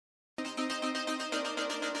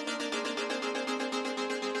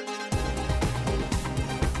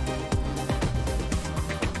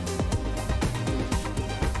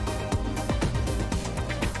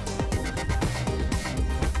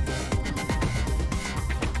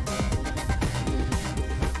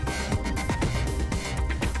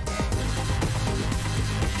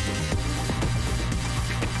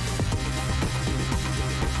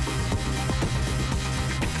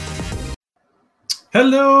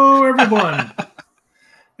Hello, everyone,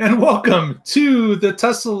 and welcome to the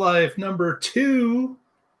Tesla Life number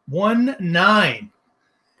 219.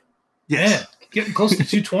 Yes. Man, getting close to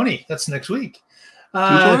 220. That's next week.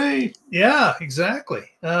 220. Yeah, exactly.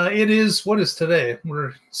 It is, what is today?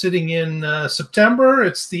 We're sitting in September.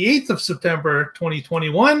 It's the 8th of September,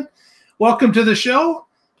 2021. Welcome to the show.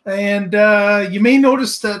 And you may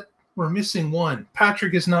notice that we're missing one.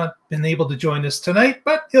 Patrick has not been able to join us tonight,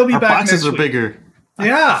 but he'll be back next week. Our boxes are bigger.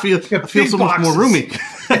 Yeah. I feel so much more roomy.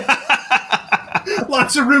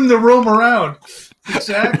 Lots of room to roam around.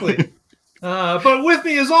 Exactly. But with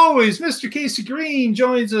me, as always, Mr. Casey Green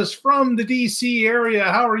joins us from the D.C. area.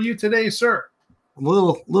 How are you today, sir? A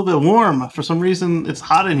little bit warm. For some reason, it's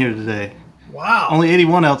hot in here today. Wow. Only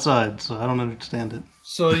 81 outside, so I don't understand it.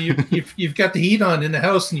 So you've got the heat on in the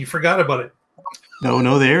house and you forgot about it.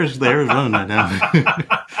 No, the air is running right now.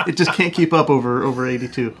 It just can't keep up over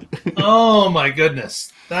 82. Oh my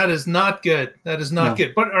goodness, that is not good. That is not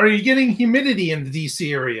good. But are you getting humidity in the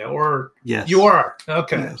DC area, or yes, you are?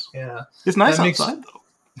 Okay, yes. Yeah, it's nice outside though.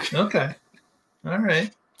 Okay, all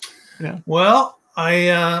right. Yeah. Well,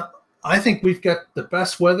 I think we've got the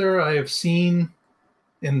best weather I have seen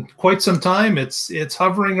in quite some time. It's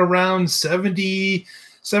hovering around 70,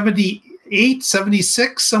 78,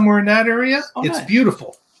 76, somewhere in that area. Oh, it's nice.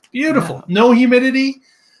 Beautiful. Yeah. No humidity.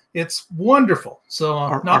 It's wonderful.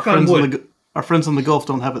 So knock on wood. Our friends in the Gulf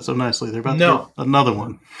don't have it so nicely. They're about to get another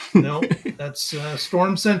one. No, that's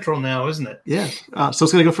Storm Central now, isn't it? Yeah. So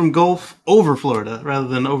it's going to go from Gulf over Florida rather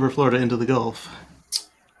than over Florida into the Gulf.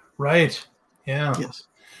 Right. Yeah. Yes.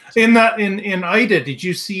 In Ida, did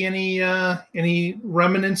you see any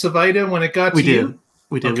remnants of Ida when it got to you?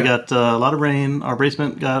 We did. Okay. We got a lot of rain. Our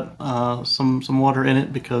basement got some water in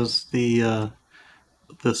it because the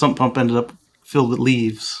sump pump ended up filled with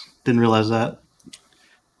leaves. Didn't realize that.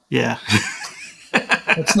 Yeah.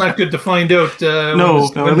 That's not good to find out.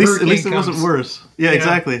 No. At least it wasn't worse. Yeah,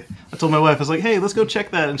 exactly. I told my wife, I was like, "Hey, let's go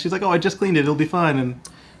check that," and she's like, "Oh, I just cleaned it. It'll be fine." And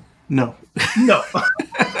no.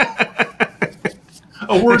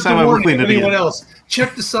 A word to warning anyone else: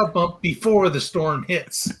 check the sub pump before the storm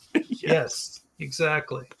hits. Yes.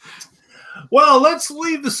 Exactly. Well, let's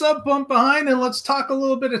leave the sub pump behind and let's talk a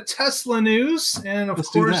little bit of Tesla news. And of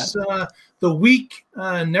course, the week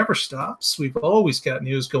never stops. We've always got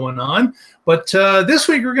news going on. But this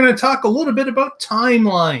week, we're going to talk a little bit about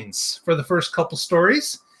timelines for the first couple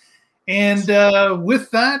stories. And with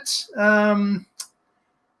that,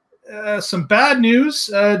 some bad news,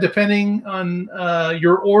 depending on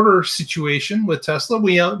your order situation with Tesla.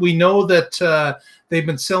 We know that they've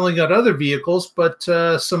been selling out other vehicles, but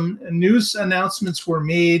some news announcements were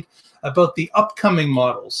made about the upcoming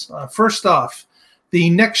models. First off, the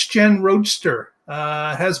next-gen Roadster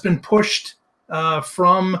has been pushed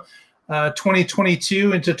from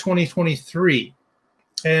 2022 into 2023.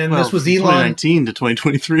 And this was Elon... 2019 to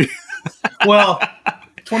 2023. Well...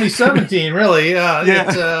 2017, really.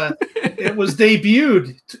 Yeah. It was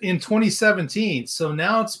debuted in 2017, so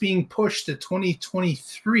now it's being pushed to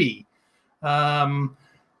 2023.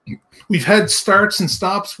 We've had starts and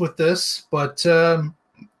stops with this, but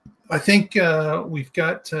I think we've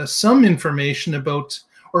got some information about,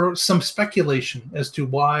 or some speculation as to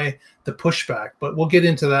why the pushback, but we'll get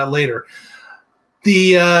into that later.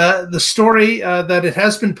 The story that it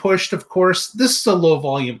has been pushed, of course, this is a low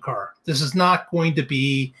volume car. This is not going to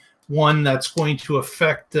be one that's going to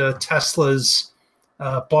affect Tesla's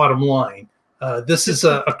bottom line. This is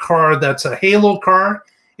a car that's a halo car.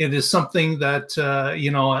 It is something that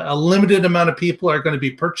a limited amount of people are going to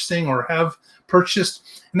be purchasing or have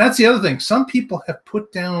purchased. And that's the other thing. Some people have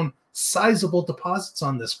put down sizable deposits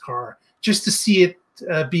on this car just to see it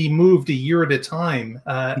be moved a year at a time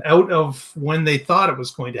out of when they thought it was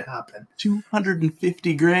going to happen.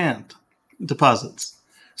 $250,000 deposits.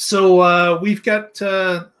 So we've got,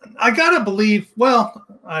 I got to believe, well,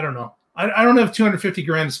 I don't know. I don't have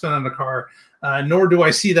 $250,000 to spend on a car, nor do I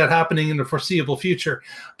see that happening in the foreseeable future.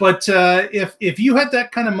 But if you had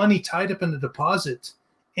that kind of money tied up in the deposit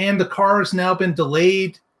and the car has now been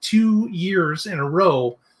delayed 2 years in a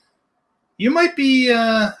row, you might be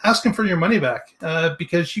asking for your money back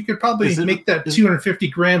because you could probably make that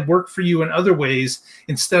 $250,000 work for you in other ways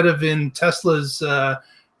instead of in Tesla's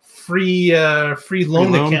free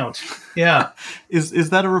loan account. Yeah. Is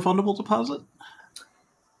that a refundable deposit?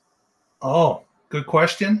 Oh, good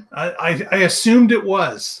question. I assumed it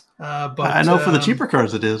was. But I know for the cheaper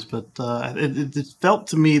cars it is, but it felt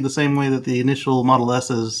to me the same way that the initial Model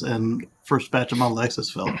S's and first batch of Model X's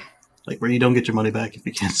felt. like where you don't get your money back if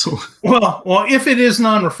you cancel. Well, if it is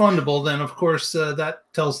non-refundable, then of course that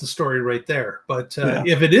tells the story right there. But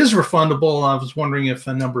if it is refundable, I was wondering if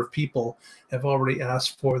a number of people have already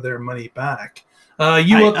asked for their money back.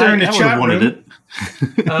 Out there in the chat room,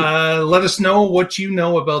 let us know what you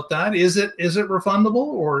know about that. Is it refundable,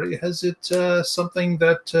 or is it something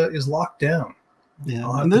that is locked down? Yeah,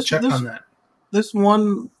 I'll have to check on that. There's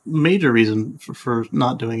one major reason for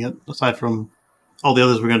not doing it, aside from all the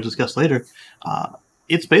others we're going to discuss later.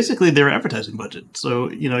 It's basically their advertising budget.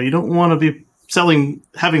 So, you don't want to be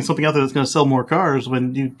having something out there that's going to sell more cars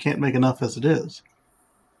when you can't make enough as it is.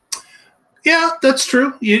 Yeah, that's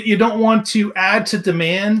true. You don't want to add to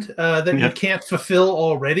demand that you can't fulfill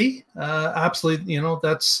already. Absolutely,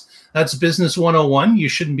 that's business 101. You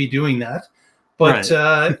shouldn't be doing that. But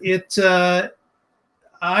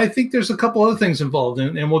I think there's a couple other things involved,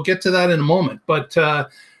 and we'll get to that in a moment. But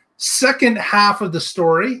second half of the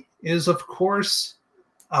story is, of course,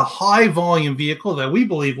 a high-volume vehicle that we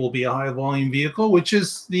believe will be a high-volume vehicle, which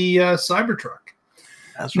is the Cybertruck.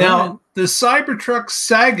 That's right. Now, the Cybertruck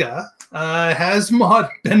saga has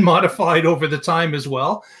been modified over the time as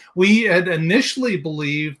well. We had initially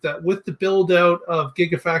believed that with the build-out of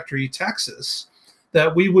Gigafactory Texas,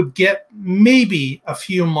 that we would get maybe a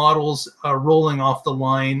few models rolling off the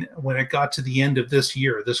line when it got to the end of this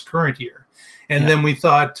current year. And then we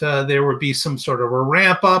thought there would be some sort of a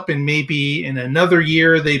ramp up, and maybe in another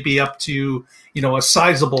year they'd be up to, a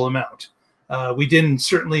sizable amount. We didn't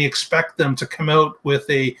certainly expect them to come out with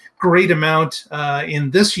a great amount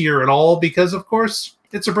in this year at all, because, of course,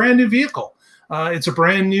 it's a brand new vehicle. It's a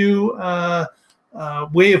brand new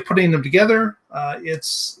way of putting them together.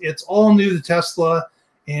 It's all new to Tesla.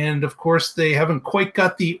 And, of course, they haven't quite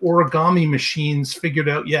got the origami machines figured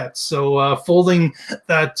out yet. So folding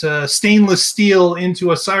that stainless steel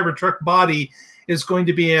into a Cybertruck body is going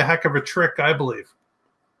to be a heck of a trick, I believe.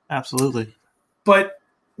 Absolutely. But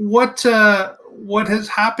what has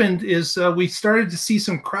happened is we started to see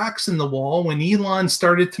some cracks in the wall when Elon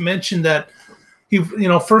started to mention that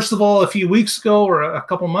first of all, a few weeks ago or a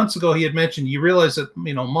couple months ago, he had mentioned, you realize that,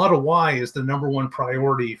 Model Y is the number one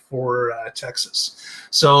priority for Texas.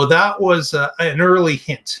 So that was an early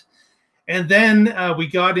hint. And then we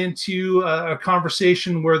got into a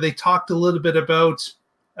conversation where they talked a little bit about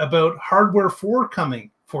Hardware 4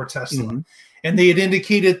 coming for Tesla. Mm-hmm. And they had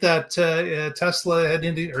indicated that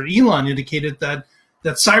Elon indicated that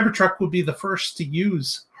Cybertruck would be the first to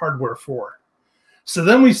use Hardware 4. So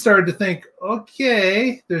then we started to think,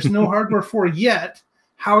 okay, there's no Hardware 4 yet.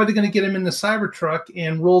 How are they going to get them in the Cybertruck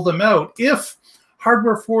and roll them out if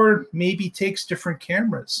Hardware 4 maybe takes different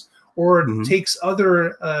cameras or takes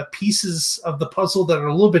other pieces of the puzzle that are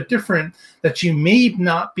a little bit different that you may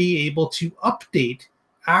not be able to update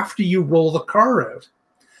after you roll the car out?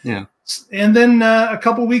 Yeah. And then a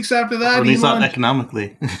couple weeks after that, at least not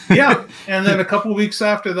economically. Yeah. And then a couple weeks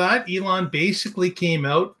after that, Elon basically came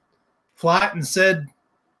out flat and said,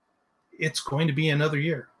 it's going to be another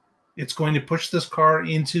year. It's going to push this car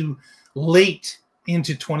late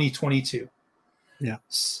into 2022. Yeah.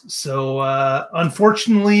 So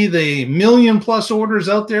unfortunately, the 1 million plus orders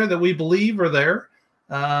out there that we believe are there,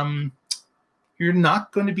 you're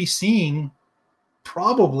not going to be seeing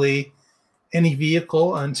probably any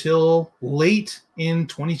vehicle until late in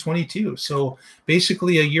 2022. So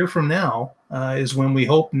basically a year from now is when we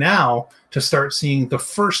hope now to start seeing the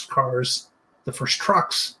first cars, the first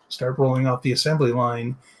trucks start rolling off the assembly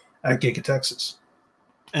line at Giga Texas.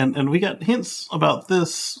 And we got hints about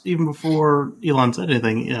this even before Elon said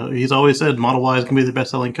anything. He's always said Model Y is going to be the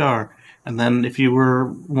best-selling car. And then if you were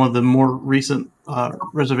one of the more recent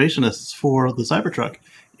reservationists for the Cybertruck,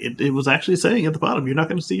 it was actually saying at the bottom, you're not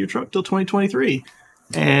going to see your truck till 2023.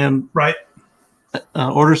 And right.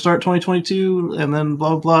 Orders start 2022, and then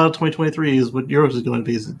blah, blah, 2023 is what yours is going to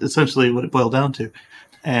be, is essentially what it boiled down to.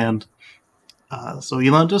 And so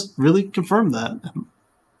Elon just really confirmed that.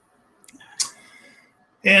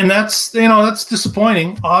 And that's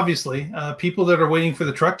disappointing, obviously. People that are waiting for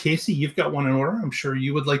the truck, Casey, you've got one in order. I'm sure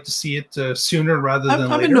you would like to see it sooner rather than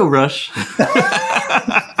later. I'm in no rush.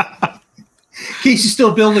 Casey's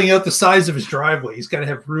still building out the size of his driveway. He's got to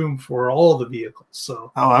have room for all the vehicles.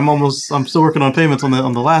 So I'm still working on payments on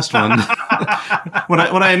the last one. When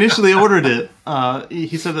I initially ordered it,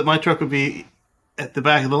 he said that my truck would be at the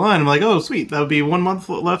back of the line. I'm like, oh, sweet. That would be 1 month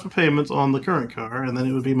left of payments on the current car, and then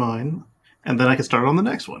it would be mine. And then I could start on the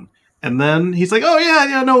next one. And then he's like, oh,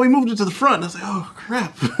 yeah, no, we moved it to the front. And I was like, oh,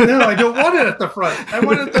 crap. No, I don't want it at the front. I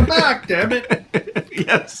want it at the back, damn it.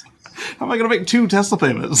 Yes. How am I going to make 2 Tesla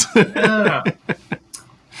payments?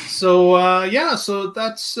 So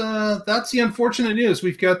that's the unfortunate news.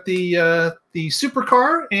 We've got the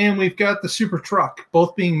supercar and we've got the super truck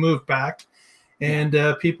both being moved back, and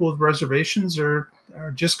people with reservations are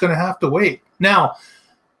just going to have to wait. Now,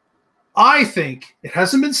 I think it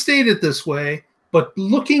hasn't been stated this way, but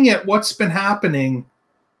looking at what's been happening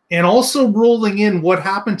and also rolling in what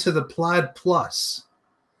happened to the Plaid Plus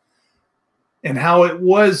and how it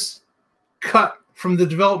was cut from the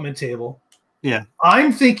development table. Yeah.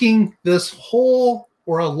 I'm thinking this whole,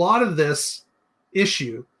 or a lot of this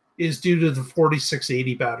issue is due to the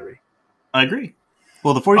 4680 battery. I agree.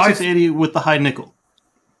 Well, the 4680 with the high nickel.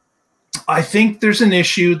 I think there's an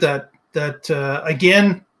issue that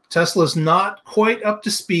again, Tesla's not quite up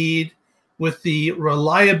to speed with the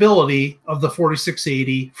reliability of the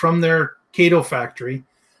 4680 from their Kato factory.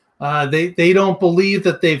 They don't believe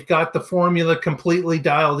that they've got the formula completely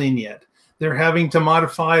dialed in yet. They're having to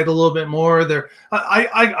modify it a little bit more.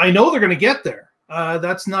 I know they're going to get there.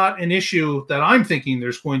 That's not an issue that I'm thinking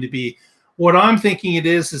there's going to be. What I'm thinking it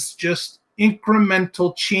is just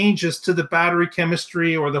incremental changes to the battery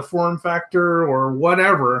chemistry or the form factor or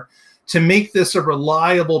whatever to make this a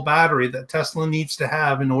reliable battery that Tesla needs to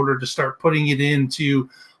have in order to start putting it into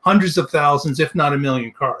hundreds of thousands, if not a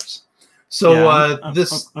million cars. So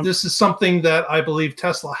this is something that I believe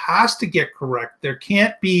Tesla has to get correct. There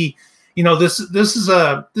can't be, this is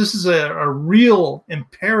a real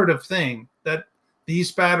imperative thing that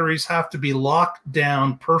these batteries have to be locked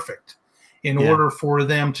down perfect in order for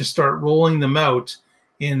them to start rolling them out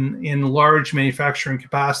in large manufacturing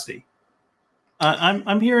capacity.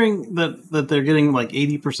 I'm hearing that they're getting like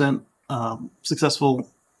 80% successful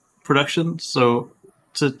production. So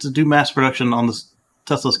to do mass production on this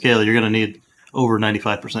Tesla scale, you're going to need over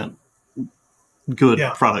 95% good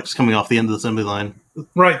products coming off the end of the assembly line.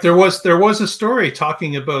 Right. There was a story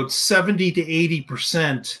talking about 70 to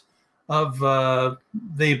 80% of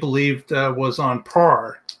they believed was on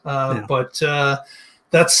par. But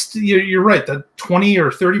that's you're right. That 20 or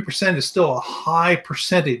 30% is still a high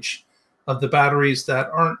percentage of the batteries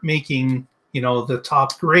that aren't making the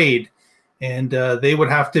top grade, and they would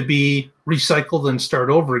have to be recycled and start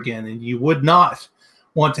over again. And you would not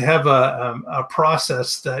want to have a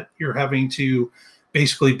process that you're having to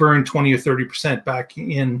basically burn 20 or 30% back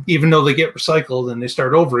in, even though they get recycled and they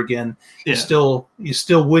start over again. You still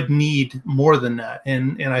would need more than that.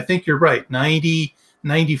 And I think you're right.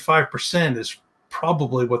 95% is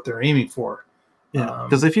probably what they're aiming for. Yeah,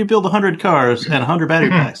 because if you build 100 cars and 100 battery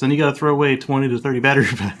packs, then you got to throw away 20 to 30 battery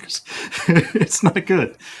packs. It's not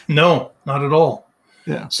good. No, not at all.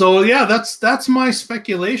 Yeah. So that's my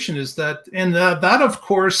speculation is that, and that of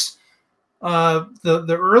course,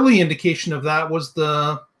 the early indication of that was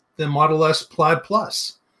the Model S Plaid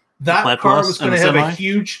Plus. That Plaid car was going to have a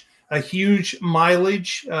huge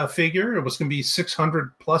mileage figure. It was going to be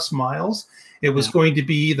 600 plus miles. It was going to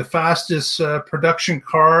be the fastest production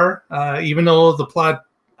car, even though the Plaid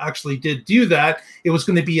actually did do that. It was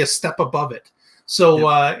going to be a step above it. So,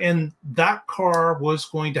 and that car was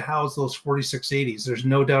going to house those 4680s. There's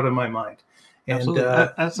no doubt in my mind. And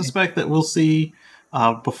I suspect that we'll see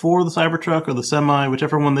before the Cybertruck or the Semi,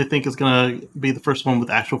 whichever one they think is going to be the first one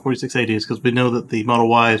with actual 4680s, because we know that the Model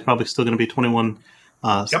Y is probably still going to be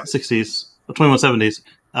 2160s, 2170s.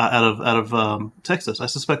 Out of Texas. I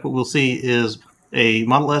suspect what we'll see is a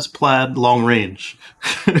Model S Plaid long range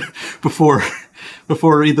before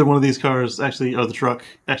either one of these cars actually, or the truck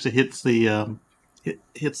actually hits the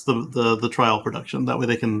trial production. That way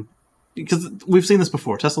they can, because we've seen this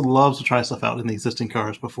before. Tesla loves to try stuff out in the existing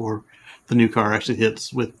cars before the new car actually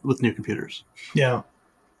hits with new computers. Yeah.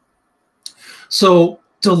 So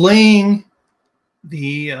delaying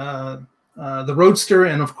the Roadster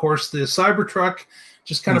and of course the Cybertruck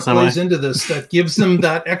just kind of plays into this. That gives them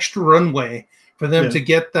that extra runway for them to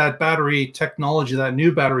get that battery technology, that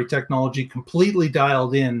new battery technology, completely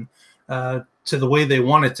dialed in to the way they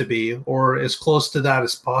want it to be, or as close to that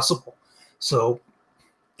as possible. So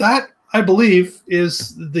that, I believe,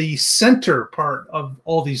 is the center part of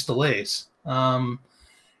all these delays. And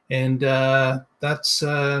that's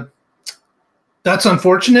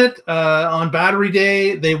unfortunate. On Battery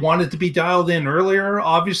Day, they wanted to be dialed in earlier,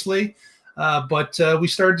 obviously. But we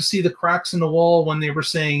started to see the cracks in the wall when they were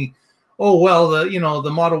saying, "Oh well, the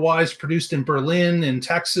Model Y is produced in Berlin and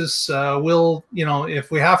Texas. We'll, if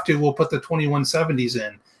we have to, we'll put the 2170s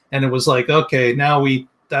in." And it was like, okay, now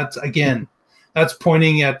that's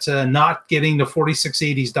pointing at not getting the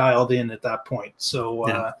 4680s dialed in at that point.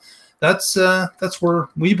 So that's where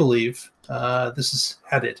we believe this is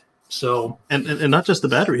headed. So, and not just the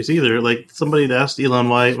batteries either. Like somebody had asked Elon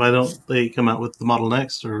why don't they come out with the Model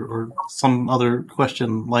Next or some other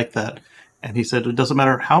question like that, and he said it doesn't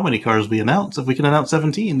matter how many cars we announce if we can announce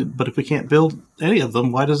 17, but if we can't build any of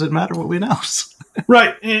them, why does it matter what we announce?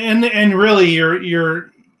 right, and really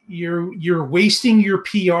you're wasting your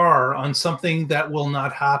PR on something that will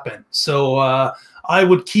not happen. So I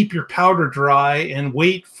would keep your powder dry and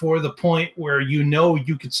wait for the point where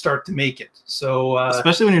you could start to make it. So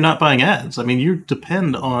especially when you're not buying ads. I mean, you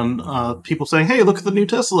depend on people saying, "Hey, look at the new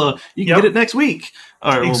Tesla. You can get it next week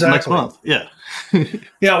or next month." Yeah.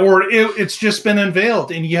 Yeah, or it's just been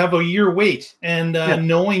unveiled and you have a year wait, and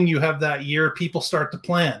knowing you have that year, people start to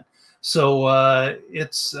plan. So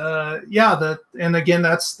it's and again,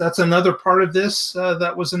 that's another part of this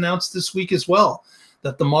that was announced this week as well,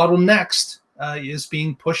 that the Model Next is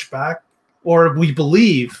being pushed back, or we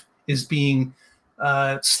believe is being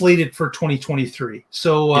slated for 2023.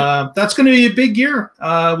 So that's going to be a big year.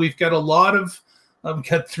 We've got a lot of we've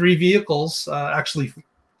got 3 vehicles. Actually, I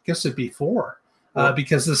guess it'd be 4,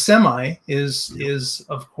 because the Semi is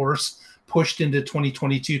of course pushed into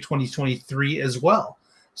 2022, 2023 as well.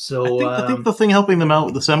 So I think the thing helping them out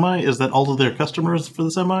with the Semi is that all of their customers for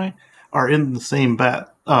the Semi are in the same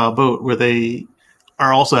boat where they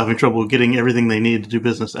are also having trouble getting everything they need to do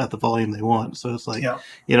business at the volume they want. So it's like,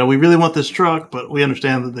 we really want this truck, but we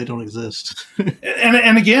understand that they don't exist.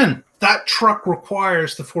 and again, that truck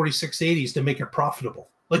requires the 4680s to make it profitable.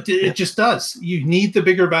 Like it just does. You need the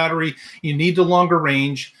bigger battery. You need the longer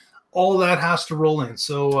range. All that has to roll in.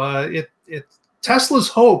 So Tesla's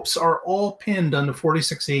hopes are all pinned on the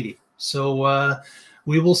 4680. So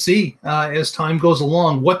we will see as time goes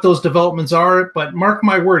along what those developments are. But mark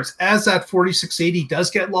my words, as that 4680 does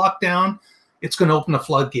get locked down, it's going to open the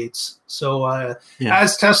floodgates. So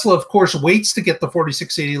as Tesla, of course, waits to get the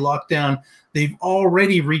 4680 locked down, they've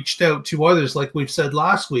already reached out to others, like we've said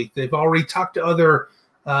last week. They've already talked to other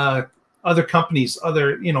companies,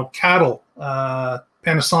 Cattle,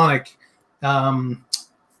 Panasonic,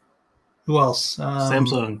 who else?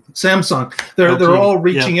 Samsung. They're all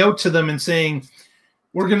reaching out to them and saying,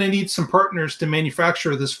 we're going to need some partners to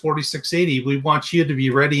manufacture this 4680. We want you to be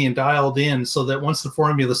ready and dialed in so that once the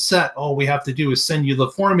formula's set, all we have to do is send you the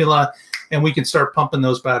formula and we can start pumping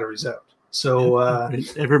those batteries out. So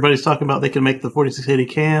everybody's talking about they can make the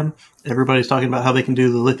 4680 CAN. Everybody's talking about how they can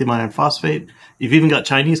do the lithium iron phosphate. You've even got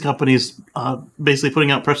Chinese companies basically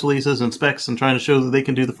putting out press releases and specs and trying to show that they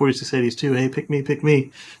can do the 4680s too. Hey, pick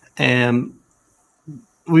me. And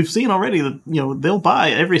we've seen already that they'll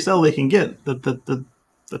buy every cell they can get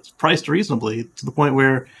that's priced reasonably, to the point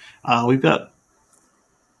where we've got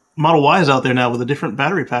Model Ys out there now with a different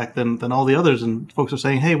battery pack than all the others, and folks are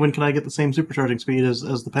saying, "Hey, when can I get the same supercharging speed as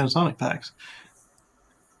the Panasonic packs?"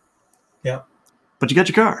 Yeah, but you got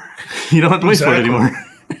your car; you don't have to wait for it anymore.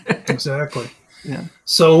 Exactly. Yeah.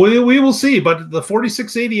 So we will see, but the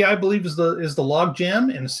 4680, I believe, is the log jam,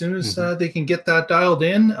 and as soon as they can get that dialed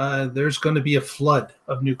in, there's going to be a flood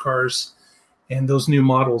of new cars and those new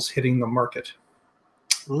models hitting the market.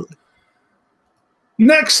 Absolutely.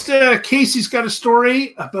 Next, Casey's got a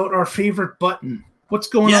story about our favorite button. What's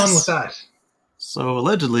going on with that? So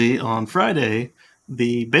allegedly on Friday,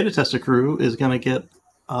 the beta tester crew is going to get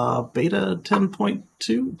beta 10.2,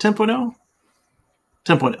 10.0?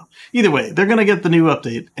 10.0. Either way, they're going to get the new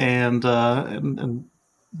update, and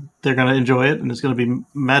they're going to enjoy it, and it's going to be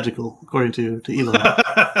magical, according to Elon.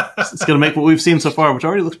 It's going to make what we've seen so far, which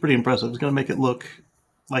already looks pretty impressive. It's going to make it look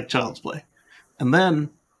like Child's Play. And then,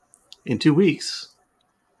 in 2 weeks,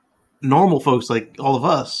 normal folks like all of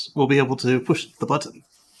us will be able to push the button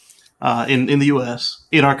in the US,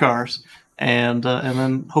 in our cars, and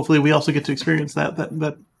then hopefully we also get to experience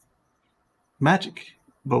that magic.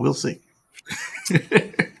 But we'll see.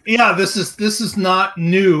 Yeah, this is not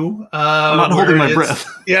new. I'm not holding my breath.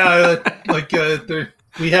 Yeah,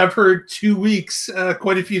 we have heard 2 weeks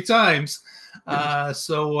quite a few times.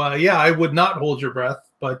 So I would not hold your breath,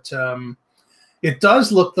 but it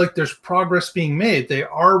does look like there's progress being made. They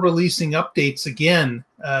are releasing updates again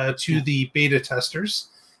to the beta testers,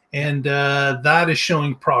 and that is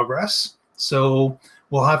showing progress. So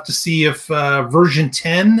we'll have to see if version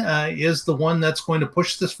 10 is the one that's going to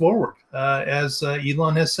push this forward, as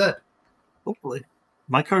Elon has said. Hopefully.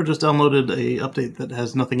 My car just downloaded a update that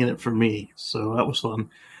has nothing in it for me, so that was fun.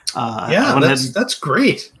 That's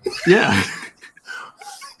great. Yeah.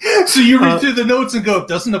 So you read through the notes and go,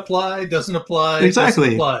 doesn't apply. Exactly.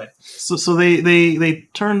 Doesn't apply. So they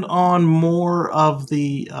turned on more of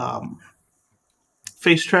the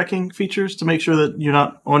face tracking features to make sure that you're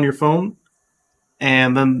not on your phone.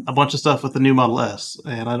 and then a bunch of stuff with the new Model S.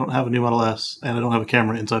 And I don't have a new Model S, and I don't have a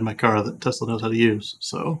camera inside my car that Tesla knows how to use.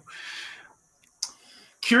 So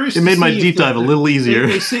Curious. it made my deep dive a little easier.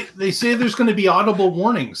 They say there's going to be audible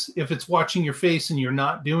warnings if it's watching your face and you're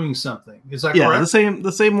not doing something. Is that correct? Yeah,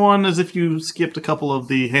 the same one as if you skipped a couple of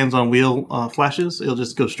the hands-on wheel flashes. It'll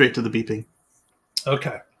just go straight to the beeping.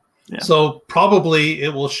 Okay. Yeah. So probably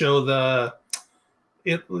it will show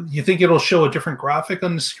you think it'll show a different graphic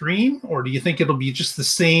on the screen, or do you think it'll be just the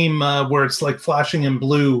same where it's like flashing in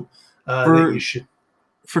blue that you should?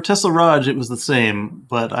 For Tesla Raj, it was the same,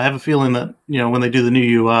 but I have a feeling that, when they do the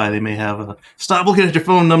new UI, they may have a stop looking at your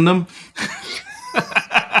phone, num-num.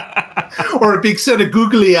 Or a big set of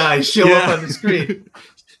googly eyes show up on the screen.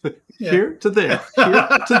 Here to there. Here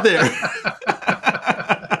to there.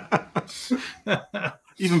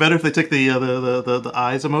 Even better if they take the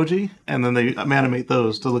eyes emoji and then they animate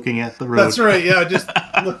those to looking at the road. That's right. Yeah, just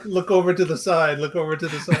look over to the side. Look over to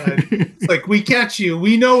the side. It's like, we catch you.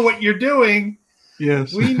 We know what you're doing.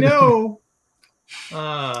 Yes, we know.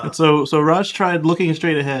 So Raj tried looking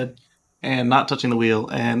straight ahead and not touching the wheel,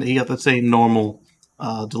 and he got the same normal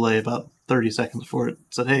delay, about 30 seconds before it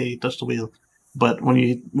said, "Hey, touch the wheel." But when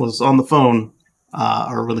he was on the phone,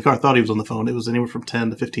 or when the car thought he was on the phone, it was anywhere from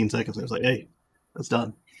 10 to 15 seconds. It was like, "Hey, that's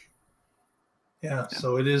done." Yeah.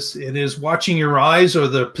 So it is watching your eyes, or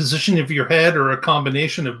the position of your head, or a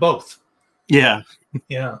combination of both. Yeah.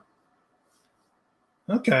 Yeah.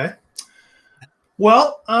 Okay.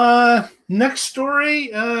 Well, next story,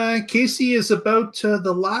 Casey, is about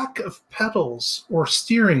the lack of pedals or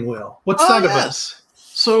steering wheel. What's that about?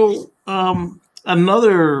 So,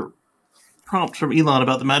 another prompt from Elon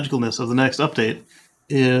about the magicalness of the next update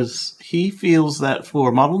is he feels that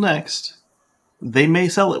for Model Next, they may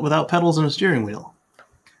sell it without pedals and a steering wheel.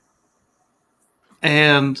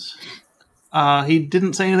 And he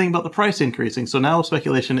didn't say anything about the price increasing. So now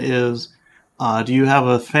speculation is, do you have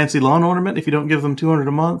a fancy lawn ornament if you don't give them $200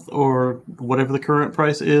 a month, or whatever the current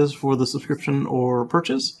price is for the subscription or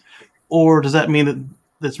purchase? Or does that mean that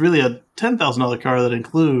it's really a $10,000 car that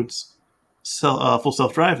includes full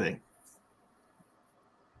self-driving?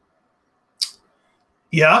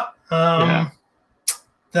 Yeah.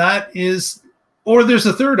 That is, or there's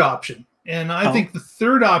a third option. And I think the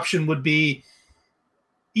third option would be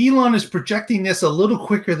Elon is projecting this a little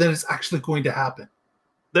quicker than it's actually going to happen.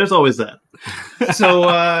 There's always that.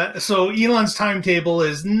 So Elon's timetable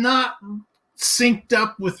is not synced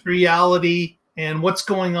up with reality and what's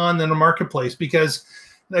going on in the marketplace. Because,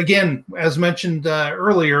 again, as mentioned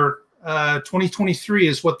earlier, 2023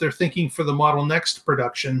 is what they're thinking for the Model Next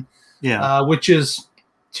production, which is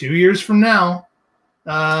 2 years from now.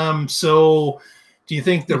 So do you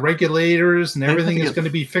think the regulators and everything is going to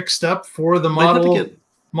be fixed up for the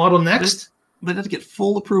Model Next? They'd have to get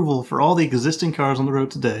full approval for all the existing cars on the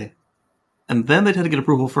road today. And then they'd have to get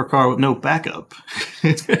approval for a car with no backup.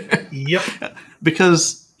 Yep.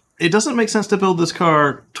 Because it doesn't make sense to build this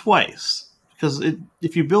car twice. Because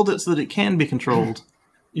if you build it so that it can be controlled,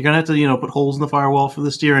 you're gonna have to, put holes in the firewall for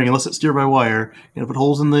the steering, unless it's steer by wire. Put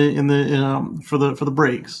holes in the for the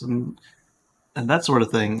brakes and that sort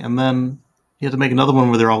of thing. And then you have to make another one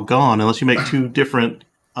where they're all gone, unless you make two different.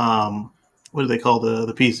 What do they call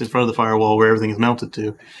the piece in front of the firewall where everything is mounted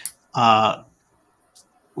to?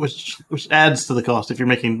 Which adds to the cost if you're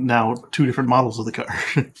making now two different models of the car.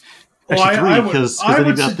 Actually, three, because then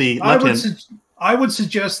you've got the left hand. I would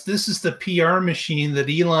suggest this is the PR machine that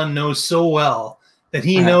Elon knows so well, that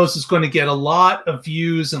he knows is going to get a lot of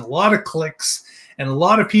views and a lot of clicks and a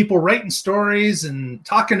lot of people writing stories and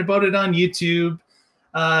talking about it on YouTube.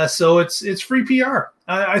 So it's free PR.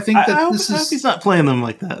 I think that I hope he's not playing them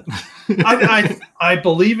like that. I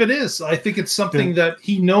believe it is. I think it's something that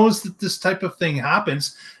he knows that this type of thing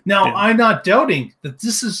happens. Now, I'm not doubting that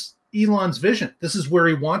this is Elon's vision. This is where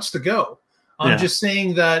he wants to go. I'm just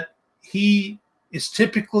saying that he is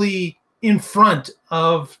typically in front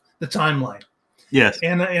of the timeline. Yes.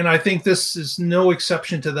 And I think this is no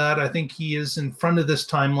exception to that. I think he is in front of this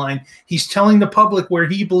timeline. He's telling the public where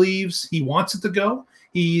he believes he wants it to go.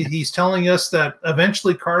 He's telling us that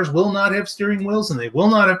eventually cars will not have steering wheels and they will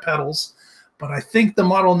not have pedals. But I think the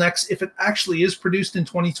Model Next, if it actually is produced in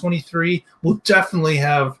 2023, will definitely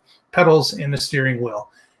have pedals and a steering wheel.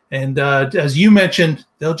 And as you mentioned,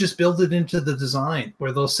 they'll just build it into the design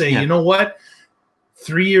where they'll say, you know what,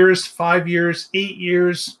 3 years, 5 years, 8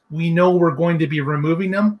 years, we know we're going to be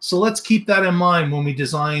removing them. So let's keep that in mind when we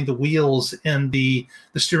design the wheels and the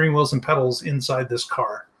steering wheels and pedals inside this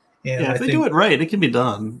car. And if they do it right, it can be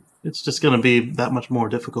done. It's just going to be that much more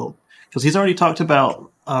difficult. Because he's already talked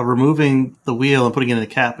about removing the wheel and putting in a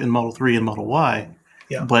cap in Model 3 and Model Y.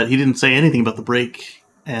 Yeah. But he didn't say anything about the brake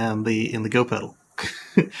and the go pedal.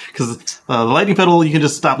 Because the lightning pedal, you can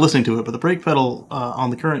just stop listening to it, but the brake pedal on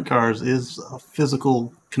the current cars is a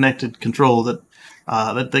physical connected control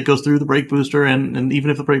that goes through the brake booster, and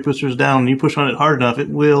even if the brake booster is down and you push on it hard enough, it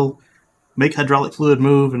will make hydraulic fluid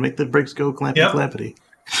move and make the brakes go clampity.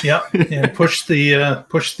 Yeah, and push the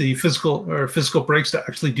physical brakes to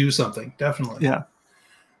actually do something. Definitely. Yeah.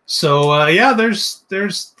 So there's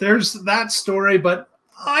that story, but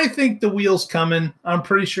I think the wheel's coming. I'm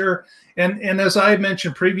pretty sure. And as I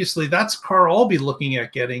mentioned previously, that's a car I'll be looking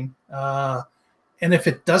at getting. And if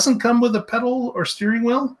it doesn't come with a pedal or steering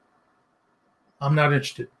wheel, I'm not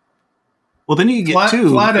interested. Well, then you get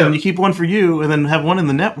two, and you keep one for you, and then have one in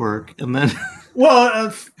the network, and then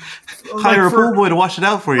hire a pool boy to wash it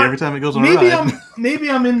out for you every time it goes on a ride.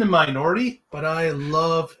 Maybe I'm in the minority, but I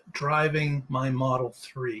love driving my Model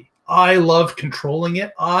 3. I love controlling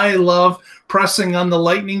it. I love pressing on the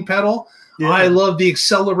lightning pedal. Yeah. I love the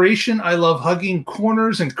acceleration. I love hugging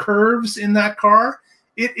corners and curves in that car.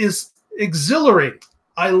 It is exhilarating.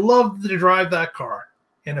 I love to drive that car.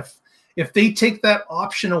 And if they take that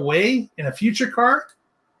option away in a future car,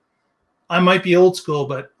 I might be old school,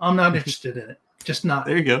 but I'm not interested in it. Just not.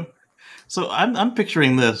 There you go. So I'm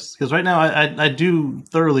picturing this because right now I do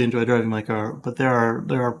thoroughly enjoy driving my car, but there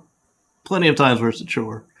are plenty of times where it's a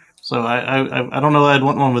chore. So I don't know. I'd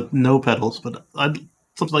want one with no pedals, but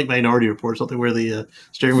something like Minority Report, something where the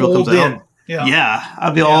steering wheel comes out. Yeah,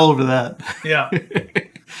 I'd be all over that. Yeah.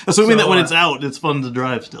 Assuming that when it's out, it's fun to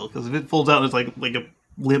drive still. Because if it folds out, it's like a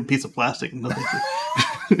limp piece of plastic. Nothing.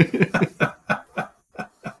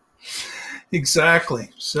 Exactly.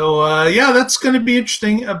 So that's going to be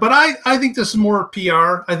interesting. But I think this is more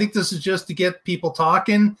PR. I think this is just to get people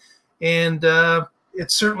talking, and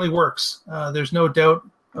it certainly works. There's no doubt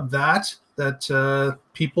of that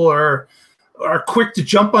people are quick to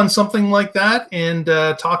jump on something like that and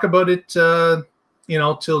talk about it till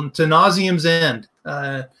to nauseum's end.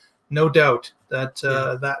 No doubt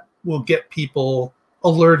that will get people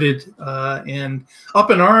alerted and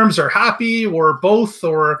up in arms or happy or both,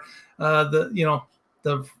 or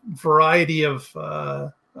the variety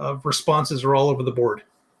of responses are all over the board.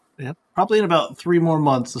 Yeah, probably in about 3 more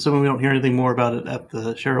months, assuming we don't hear anything more about it at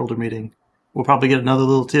the shareholder meeting. We'll probably get another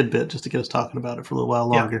little tidbit just to get us talking about it for a little while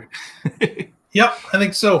longer. Yep, I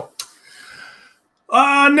think so.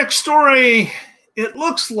 Next story. It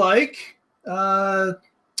looks like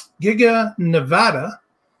Giga Nevada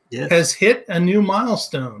has hit a new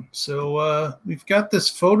milestone. So we've got this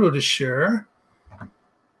photo to share.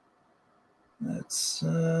 Let's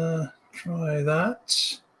try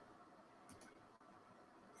that.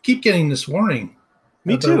 Keep getting this warning.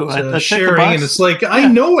 Me too. I sharing, and it's like I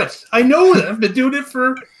know it. I've been doing it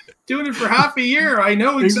for half a year. I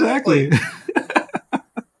know exactly.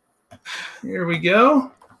 Here we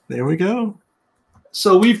go. There we go.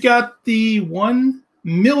 So we've got the 1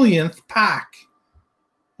 millionth pack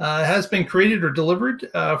has been created or delivered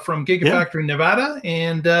from Gigafactory Nevada,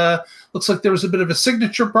 and looks like there was a bit of a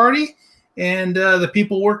signature party, and the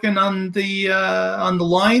people working on the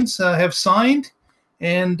lines have signed,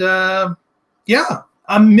 and 1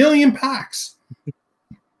 million packs.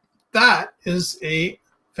 That is a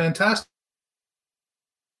fantastic.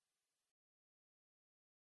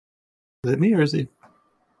 Is it me or is he?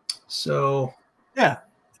 So yeah.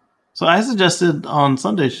 So I suggested on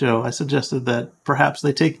Sunday's show, that perhaps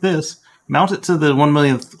they take this, mount it to the 1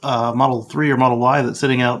 millionth Model 3 or Model Y that's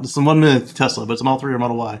sitting out. It's the 1 millionth Tesla, but it's a Model 3 or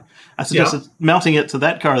Model Y. I suggested mounting it to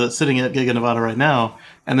that car that's sitting at Giga Nevada right now,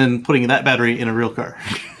 and then putting that battery in a real car.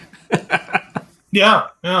 Yeah.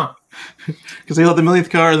 Because they let the millionth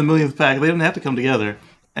car and the millionth pack, they didn't have to come together.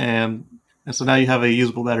 And so now you have a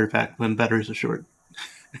usable battery pack when batteries are short.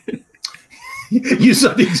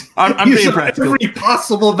 I'm being practical. Every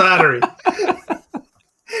possible battery.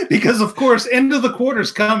 Because, of course, end of the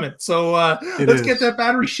quarter's coming. So let's get that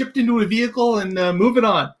battery shipped into a vehicle and move it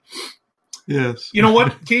on. Yes. You know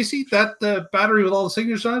what, Casey? That battery with all the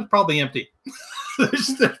signatures on it is probably empty.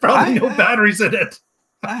 There's probably no batteries in it.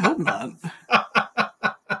 I hope not.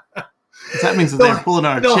 That means that they're pulling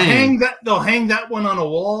our chain. They'll hang that one on a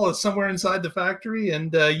wall somewhere inside the factory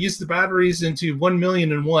and use the batteries into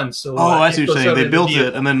 1,000,001. So I see what you're saying. They built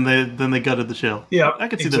it and then they gutted the shell. Yeah, I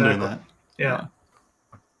could see them doing that. Yeah.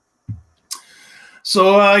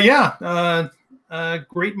 So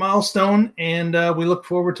great milestone, and we look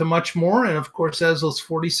forward to much more. And of course, as those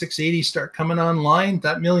 4680 start coming online,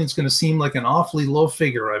 that million's going to seem like an awfully low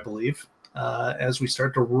figure, I believe, as we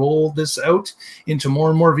start to roll this out into more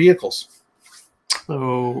and more vehicles.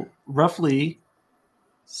 So roughly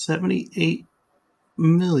 78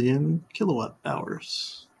 million kilowatt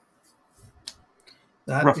hours.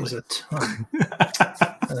 That roughly. Is a ton.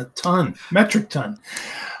 A ton. Metric ton.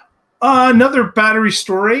 Another battery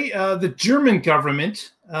story. The German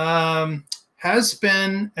government has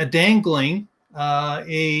been dangling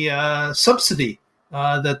a subsidy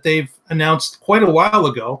that they've announced quite a while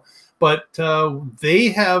ago, but they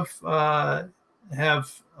have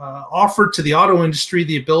offered to the auto industry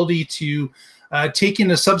the ability to take in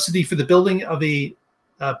a subsidy for the building of a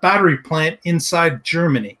battery plant inside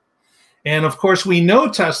Germany. And of course, we know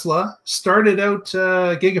Tesla started out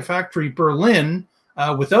Gigafactory Berlin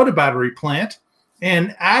without a battery plant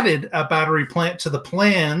and added a battery plant to the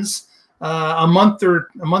plans a month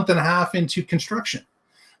and a half into construction.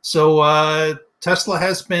 So Tesla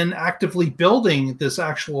has been actively building this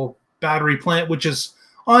actual battery plant, which is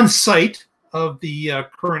on site of the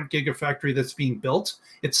current Gigafactory that's being built.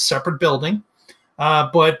 It's a separate building.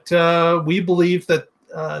 But we believe that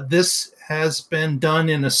this has been done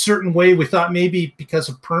in a certain way. We thought maybe because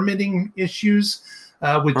of permitting issues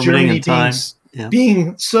with Germany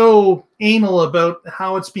being so anal about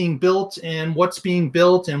how it's being built and what's being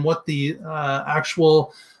built and what the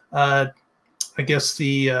actual, I guess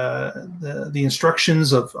the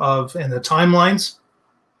instructions of and the timelines.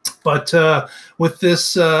 But with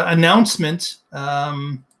this announcement,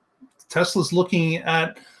 Tesla's looking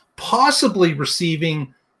at possibly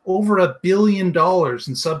receiving over $1 billion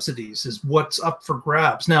in subsidies is what's up for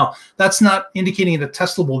grabs. Now, that's not indicating that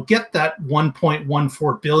Tesla will get that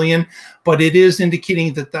 1.14 billion, but it is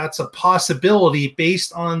indicating that that's a possibility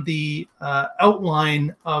based on the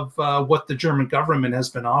outline of what the German government has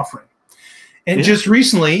been offering. And just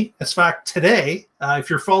recently, in fact, today, if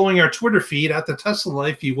you're following our Twitter feed at the Tesla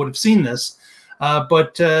Life, you would have seen this.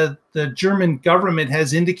 But the German government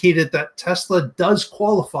has indicated that Tesla does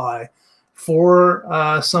qualify for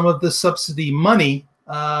some of the subsidy money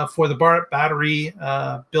for the battery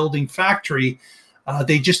building factory.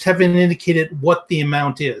 They just haven't indicated what the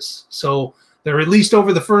amount is. So they're at least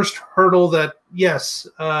over the first hurdle that, yes,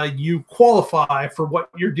 you qualify for what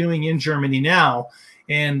you're doing in Germany now.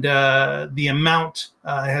 And the amount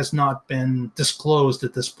has not been disclosed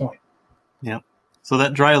at this point. Yeah. So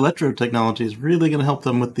that dry electrode technology is really going to help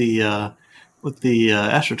them with the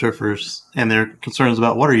astroturfers and their concerns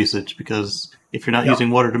about water usage, because if you're not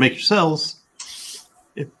using water to make your cells,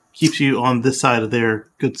 it keeps you on this side of their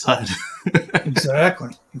good side. Exactly.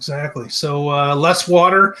 So less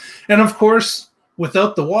water. And of course,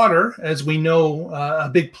 without the water, as we know, a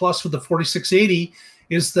big plus with the 4680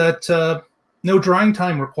 is that no drying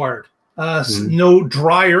time required. No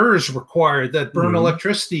dryers required that burn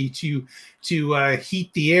electricity to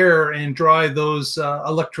heat the air and dry those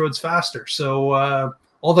electrodes faster. So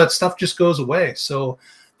all that stuff just goes away. So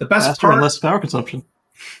the best part, and less power consumption.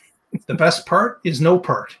 The best part is no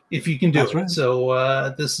part if you can do it. Right.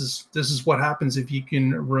 So this is what happens if you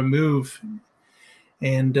can remove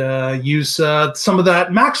and use some of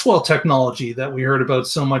that Maxwell technology that we heard about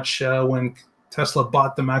so much when Tesla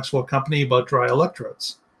bought the Maxwell company about dry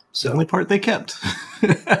electrodes. So the only part they kept.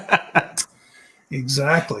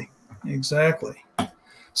 Exactly.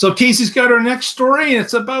 So Casey's got our next story, and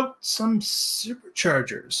it's about some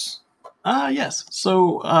superchargers. Yes.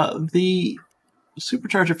 So the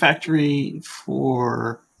supercharger factory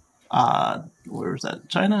for where was that?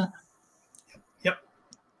 China? Yep.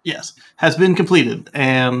 Yes, has been completed,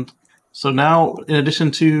 and so now, in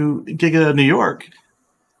addition to Giga New York,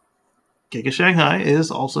 Giga Shanghai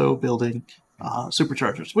is also building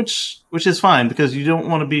superchargers, which is fine because you don't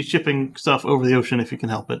want to be shipping stuff over the ocean if you can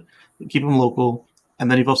help it. Keep them local, and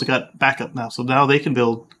then you've also got backup now. So now they can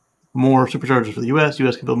build more superchargers for the U.S.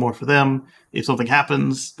 U.S. can build more for them. If something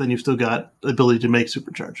happens, then you've still got the ability to make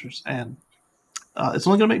superchargers, and it's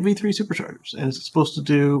only going to make V3 superchargers, and it's supposed to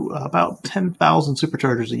do about 10,000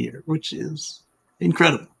 superchargers a year, which is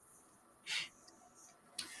incredible.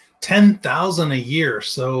 10,000 a year.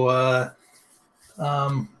 So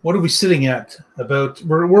what are we sitting at? About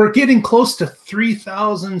we're getting close to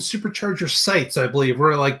 3,000 supercharger sites, I believe.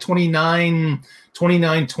 We're like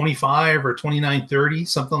 2925 or 2930,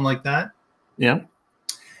 something like that. Yeah.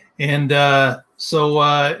 And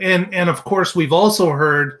and of course we've also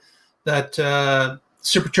heard that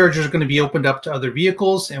superchargers are going to be opened up to other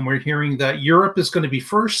vehicles, and we're hearing that Europe is going to be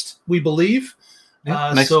first, we believe.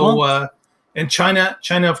 Next month. And China,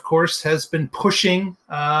 of course, has been pushing,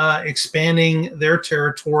 expanding their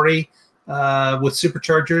territory with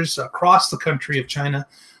superchargers across the country of China.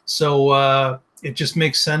 So it just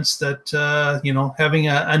makes sense that, having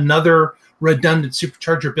another redundant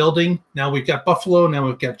supercharger building. Now we've got Buffalo, now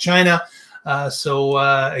we've got China.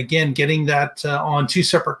 Again, getting that on 2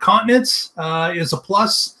 separate continents is a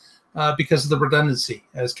plus because of the redundancy,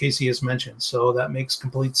 as Casey has mentioned. So that makes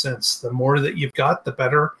complete sense. The more that you've got, the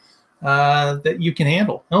better that you can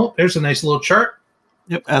handle. Oh, there's a nice little chart.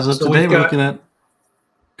 Yep. As of today, we're looking at.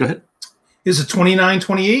 Go ahead. Is it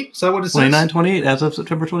 29-28? Is that what it says? 29-28 as of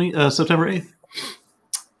September 8th.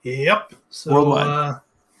 Yep. So, worldwide.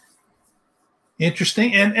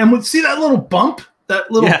 Interesting. And we see that little bump,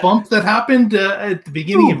 bump that happened at the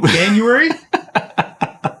beginning of January.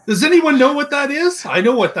 Does anyone know what that is? I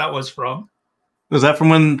know what that was from. Was that from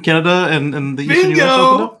when Canada and the Eastern US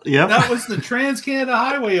opened up? Yeah. That was the Trans-Canada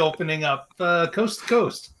Highway opening up coast to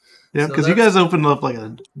coast. Yeah, because you guys opened up like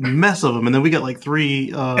a mess of them, and then we got like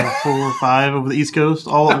 3, 4, 5 over the East Coast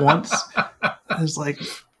all at once. It's like,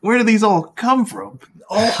 where do these all come from?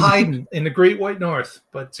 All hiding in the Great White North.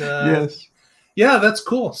 But yes. Yeah, that's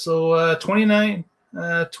cool. So 28,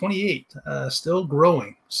 still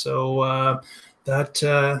growing. So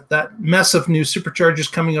that mess of new superchargers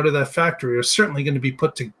coming out of that factory are certainly going to be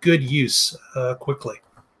put to good use quickly.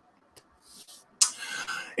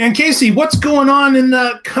 And Casey, what's going on in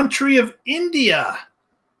the country of India?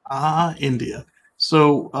 India.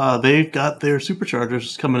 So they've got their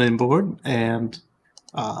superchargers coming in board and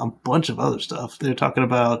a bunch of other stuff. They're talking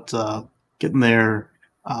about getting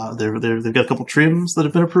they've got a couple trims that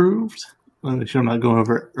have been approved. I'm sure I'm not going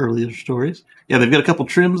over earlier stories. Yeah, they've got a couple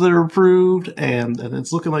trims that are approved, and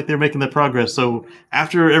it's looking like they're making that progress. So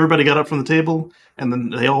after everybody got up from the table, and then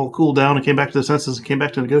they all cooled down and came back to the senses and came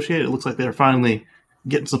back to negotiate, it looks like they're finally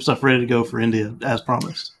getting some stuff ready to go for India, as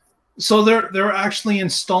promised. So they're actually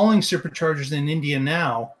installing superchargers in India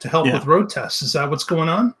now to help with road tests. Is that what's going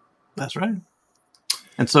on? That's right.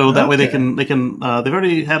 And so that way they can they've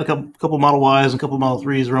already had a couple Model Ys and a couple Model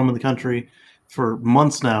 3s roaming the country for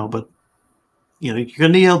months now, but you're going to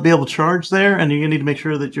need to be able to charge there, and you're going to need to make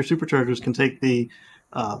sure that your superchargers can take the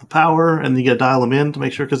power, and you got to dial them in to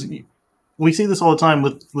make sure, because we see this all the time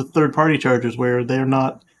with third-party chargers where they're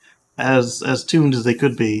not as tuned as they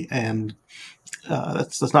could be, and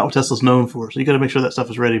that's not what Tesla's known for. So you got to make sure that stuff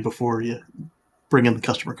is ready before you bring in the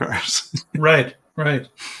customer cars. Right.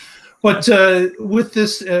 But with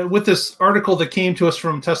this article that came to us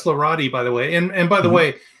from Teslarati, by the way, and by the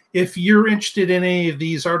way, if you're interested in any of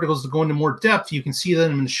these articles to go into more depth, you can see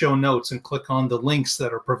them in the show notes and click on the links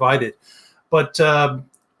that are provided. But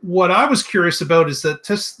what I was curious about is that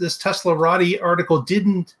this Teslarati article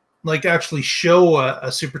didn't actually show a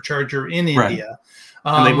supercharger in India.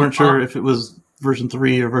 And they weren't sure if it was version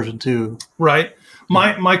 3 or version 2. Right.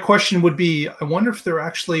 My question would be, I wonder if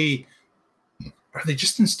are they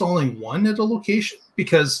just installing one at a location?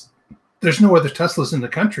 Because there's no other Teslas in the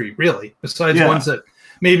country, really, besides ones that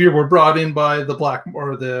maybe were brought in by the black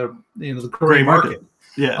or the gray market.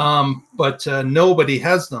 Yeah. But nobody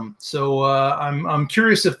has them. So I'm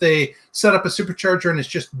curious if they set up a supercharger and it's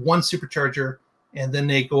just one supercharger, and then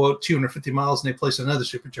they go out 250 miles and they place another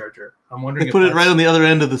supercharger. I'm wondering if put it right on the other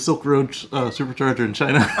end of the Silk Road supercharger in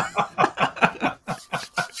China.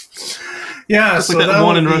 Yeah, it's so like that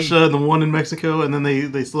one in Russia and the one in Mexico, and then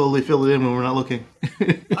they slowly fill it in when we're not looking.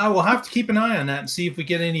 I will have to keep an eye on that and see if we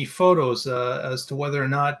get any photos as to whether or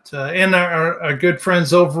not. And our good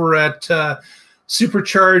friends over at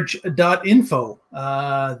supercharge.info,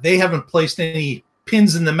 they haven't placed any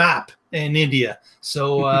pins in the map in India.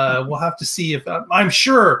 So we'll have to see if I'm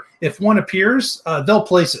sure if one appears, they'll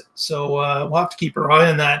place it. So we'll have to keep our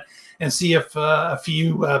eye on that and see if a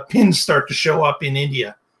few pins start to show up in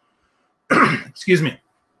India. Excuse me.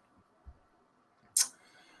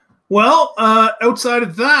 Well, outside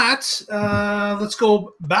of that, let's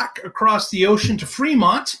go back across the ocean to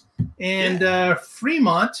Fremont. And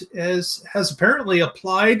Fremont has apparently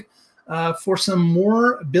applied for some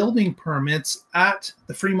more building permits at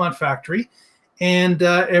the Fremont factory. And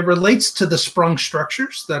it relates to the sprung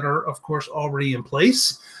structures that are, of course, already in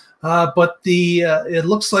place. But it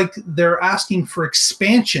looks like they're asking for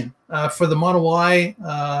expansion for the Model Y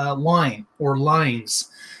line or lines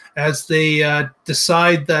as they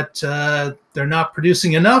decide that they're not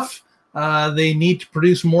producing enough. They need to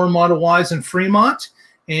produce more Model Ys in Fremont,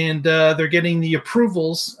 and they're getting the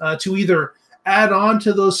approvals to either add on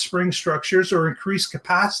to those spring structures or increase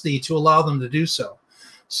capacity to allow them to do so.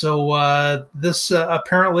 So this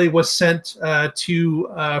apparently was sent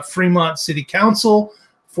to Fremont City Council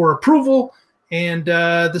for approval, and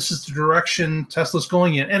this is the direction Tesla's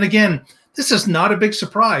going in. And again, this is not a big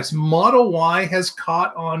surprise. Model Y has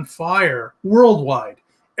caught on fire worldwide.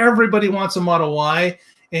 Everybody wants a Model Y,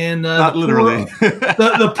 and not literally.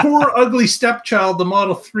 the poor ugly stepchild, the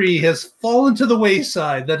Model 3, has fallen to the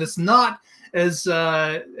wayside. That it's not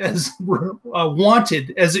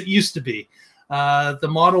wanted as it used to be. The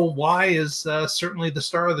Model Y is certainly the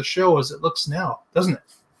star of the show as it looks now, doesn't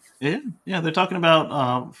it? Yeah. They're talking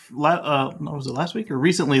about was it last week or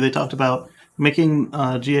recently? They talked about making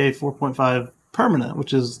GA 4.5 permanent,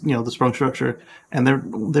 which is the sprung structure, and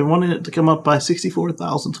they're wanting it to come up by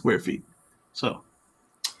 64,000 square feet. So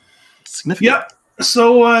significant. Yeah.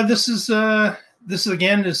 So this is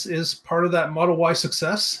again is part of that Model Y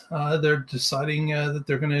success. They're deciding that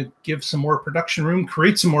they're going to give some more production room,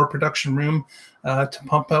 create some more production room to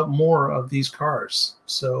pump out more of these cars.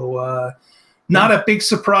 So not a big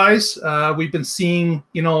surprise. We've been seeing,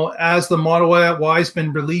 as the Model Y has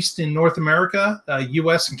been released in North America,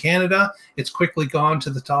 US and Canada, it's quickly gone to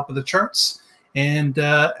the top of the charts. And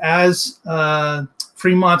as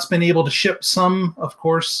Fremont's been able to ship some, of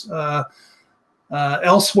course,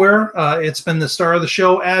 elsewhere, it's been the star of the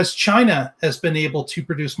show, as China has been able to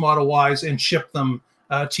produce Model Ys and ship them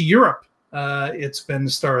to Europe. It's been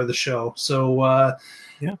the star of the show. So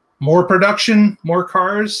more production, more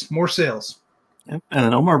cars, more sales. Yep. And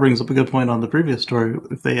then Omar brings up a good point on the previous story.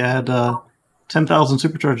 If they add 10,000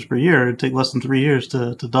 superchargers per year, it'd take less than 3 years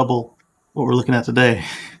to double what we're looking at today.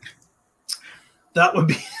 That would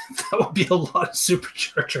be a lot of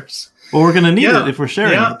superchargers. Well, we're going to need it if we're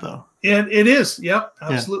sharing it, though. It is. Yep.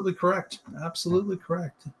 Absolutely correct. Absolutely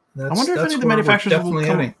correct. I wonder if any of the manufacturers will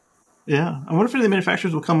come. Yeah, I wonder if any of the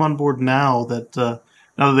manufacturers will come on board now that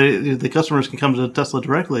the customers can come to Tesla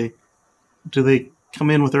directly. Do they come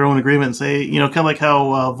in with their own agreement and say, kind of like how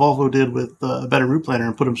Volvo did with a Better Route Planner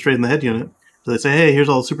and put them straight in the head unit? So they say, hey, here's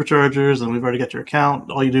all the superchargers, and we've already got your account.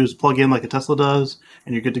 All you do is plug in like a Tesla does,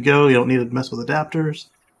 and you're good to go. You don't need to mess with adapters.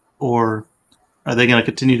 Or are they going to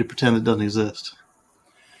continue to pretend it doesn't exist?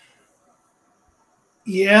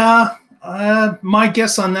 Yeah, my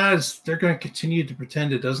guess on that is they're going to continue to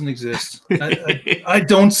pretend it doesn't exist. I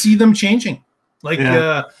don't see them changing.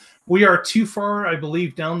 We are too far, I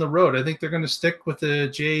believe, down the road. I think they're going to stick with the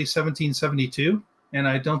J1772, and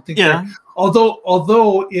I don't think. Yeah.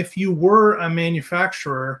 Although, if you were a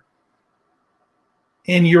manufacturer,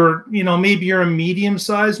 and you're, maybe you're a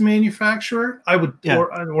medium-sized manufacturer, I would,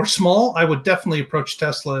 or small, I would definitely approach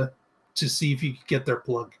Tesla to see if you could get their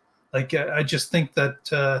plug. I just think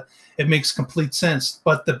that it makes complete sense.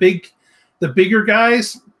 But the bigger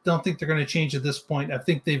guys, don't think they're going to change at this point. I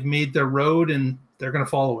think they've made their road and they're going to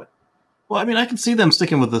follow it. Well, I mean, I can see them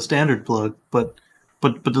sticking with the standard plug, but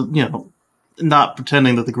not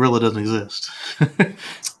pretending that the Gorilla doesn't exist.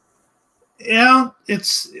 Yeah,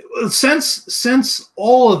 it's since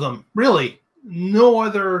all of them, really, no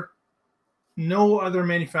other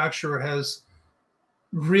manufacturer has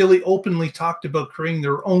really openly talked about creating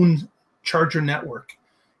their own charger network.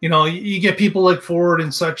 You get people like Ford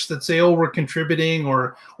and such that say, "Oh, we're contributing,"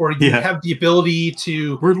 or you have the ability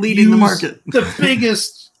to. We're leading the market. The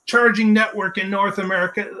biggest charging network in North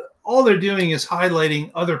America. All they're doing is highlighting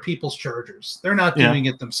other people's chargers. They're not doing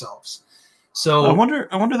it themselves. So I wonder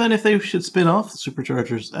then if they should spin off the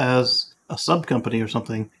superchargers as a sub company or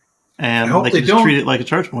something, and they can just treat it like a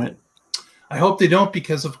charge point. I hope they don't,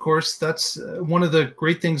 because of course that's one of the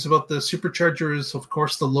great things about the supercharger is, of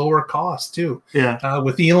course, the lower cost too. Yeah.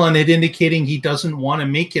 With Elon, indicating he doesn't want to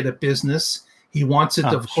make it a business. He wants it,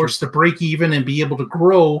 of course, to break even and be able to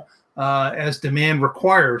grow as demand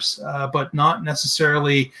requires, but not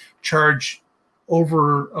necessarily charge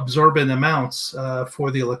over absorbent amounts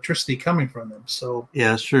for the electricity coming from them. So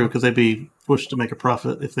yeah, it's true, because they'd be pushed to make a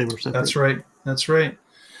profit if they were separate. That's right.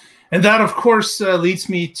 And that, of course, leads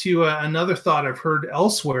me to another thought I've heard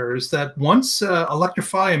elsewhere, is that once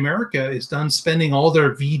Electrify America is done spending all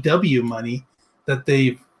their VW money that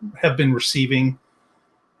they have been receiving,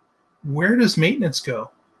 where does maintenance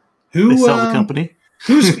go? They sell the company?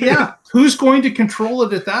 Who's going to control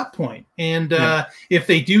it at that point? And if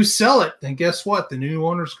they do sell it, then guess what? The new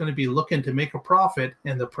owner is going to be looking to make a profit,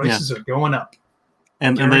 and the prices are going up.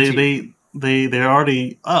 And they're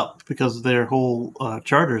already up because their whole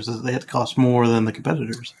charters, they had to cost more than the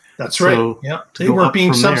competitors. That's right. Yeah, they weren't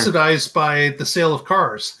being subsidized by the sale of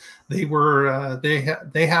cars. They were.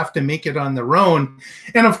 They have to make it on their own.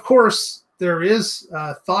 And of course, there is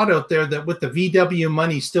thought out there that with the VW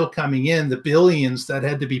money still coming in, the billions that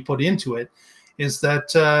had to be put into it, is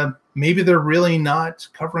that maybe they're really not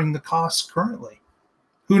covering the costs currently.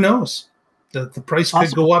 Who knows? The price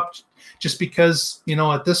could go up. Just because,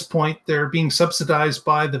 at this point, they're being subsidized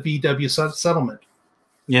by the VW settlement.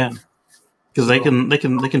 Yeah, because they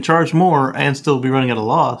can charge more and still be running at a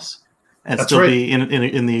loss, and be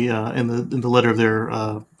in the letter of their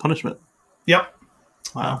punishment. Yep,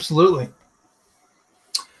 wow. Absolutely.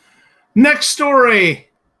 Next story: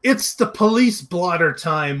 It's the police blotter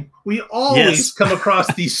time. We always come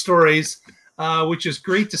across these stories, which is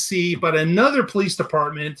great to see. But another police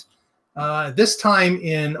department, this time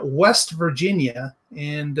in West Virginia,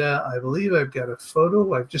 and I believe I've got a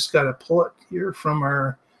photo. I've just got to pull it here from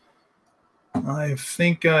our. I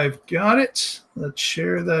think I've got it. Let's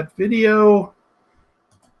share that video.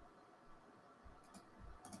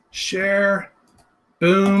 Share.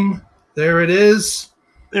 Boom. There it is.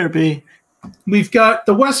 There it be. We've got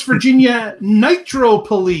the West Virginia Nitro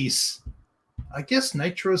Police. I guess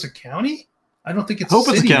Nitro is a county? I don't think it's I hope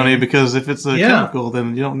a it's city a county name. Because if it's a chemical,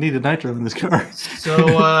 then you don't need a nitro in this car.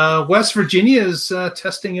 So West Virginia is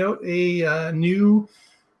testing out a new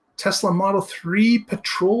Tesla Model 3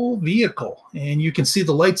 patrol vehicle. And you can see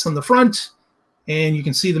the lights on the front, and you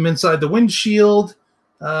can see them inside the windshield.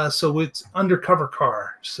 So it's undercover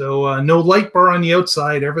car. So no light bar on the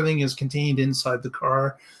outside. Everything is contained inside the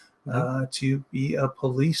car. To be a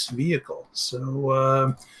police vehicle.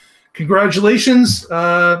 So congratulations.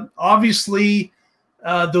 Obviously,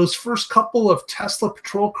 those first couple of Tesla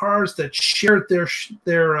patrol cars that shared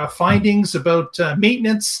their findings about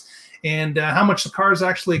maintenance and how much the cars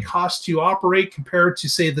actually cost to operate compared to,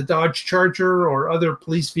 say, the Dodge Charger or other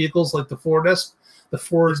police vehicles like the Ford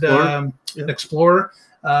Explorer.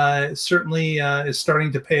 Certainly is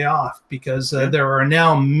starting to pay off because there are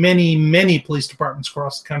now many police departments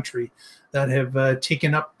across the country that have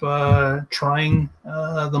taken up trying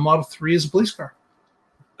the Model 3 as a police car.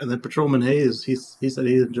 And then Patrolman Hayes, he said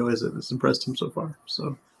he enjoys it. It's impressed him so far.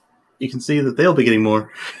 So you can see that they'll be getting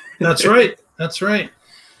more. That's right. That's right.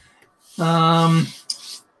 So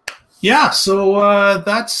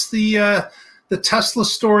that's the Tesla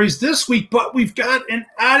stories this week, but we've got an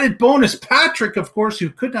added bonus. Patrick, of course, who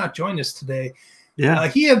could not join us today. Yeah.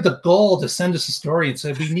 He had the gall to send us a story and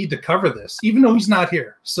said, we need to cover this, even though he's not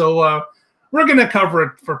here. So we're going to cover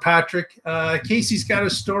it for Patrick. Casey's got a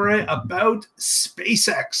story about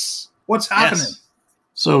SpaceX. What's happening? Yes.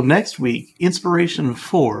 So next week, Inspiration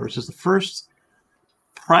 4, which is the first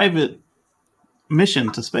private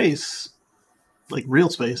mission to space, like real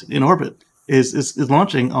space in orbit, is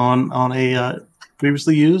launching on a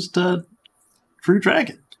previously used Crew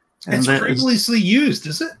Dragon. And it's previously used,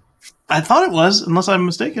 is it? I thought it was, unless I'm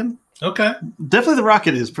mistaken. Okay. Definitely the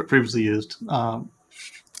rocket is previously used.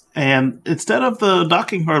 And instead of the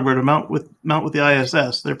docking hardware to mount with the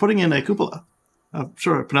ISS, they're putting in a cupola. I'm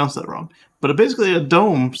sure I pronounced that wrong. But basically a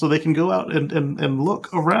dome so they can go out and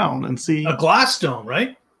look around and see. A glass dome,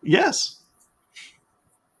 right? Yes.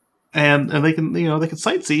 And they can they can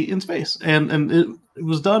sightsee in space, and it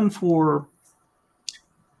was done for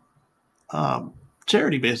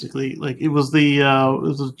charity, basically. Like it was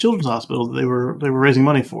a children's hospital that they were raising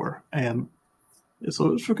money for, and so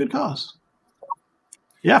it was for good cause.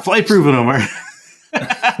 Yeah, flight proven, Omar.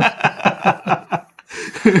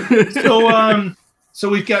 So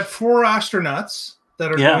we've got 4 astronauts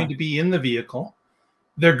that are going to be in the vehicle.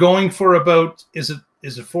 They're going for about is it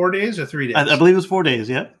 4 days or 3 days? I believe it's 4 days.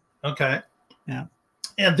 Yeah. Okay. Yeah.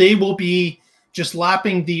 And they will be just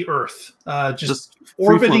lapping the Earth, just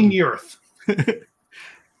orbiting the Earth.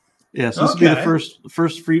 Yeah, so this will be the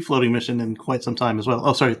first free floating mission in quite some time as well.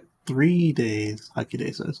 Oh, sorry, 3 days.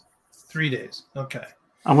 Hockey says 3 days. Okay.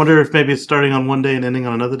 I wonder if maybe it's starting on one day and ending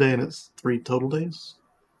on another day, and it's 3 total days.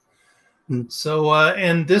 So,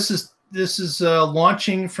 and this is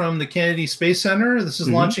launching from the Kennedy Space Center. This is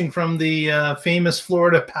launching from the famous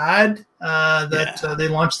Florida pad that they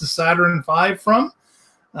launched the Saturn V from.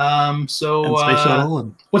 And Space Shuttle.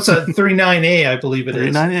 And what's that? 39A, I believe it 39A,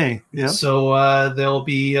 is. 39A, yeah. So they'll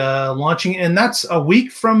be launching, and that's a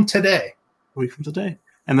week from today.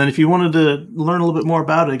 And then if you wanted to learn a little bit more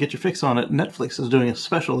about it, get your fix on it, Netflix is doing a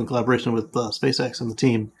special in collaboration with SpaceX and the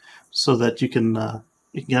team so that you can kind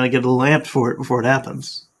of get a little amped for it before it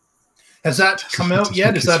happens. Has that come out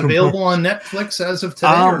yet? Is that available on Netflix as of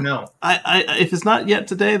today or no? I if it's not yet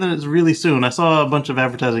today, then it's really soon. I saw a bunch of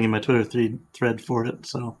advertising in my Twitter thread for it,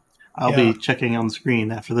 so I'll be checking on the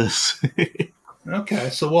screen after this. Okay,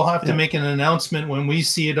 so we'll have to make an announcement when we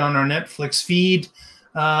see it on our Netflix feed.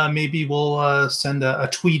 Maybe we'll send a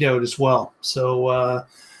tweet out as well. So,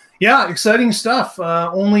 exciting stuff.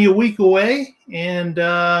 Only a week away, and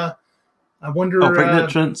I wonder. Pregnant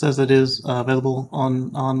Trent says it is available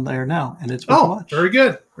on there now, and it's worth watch. Very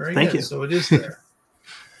good. Thank you. So it is there.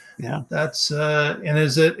 Yeah, that's and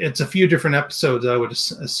is it? It's a few different episodes, I would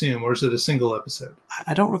assume, or is it a single episode?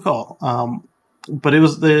 I don't recall. But it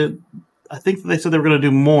was I think they said they were going to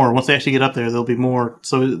do more once they actually get up there. There'll be more.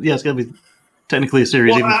 So it's going to be technically a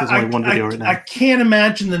series, Well, even if there's only one video right now. I can't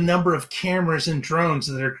imagine the number of cameras and drones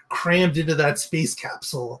that are crammed into that space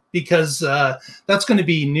capsule, because that's going to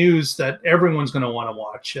be news that everyone's going to want to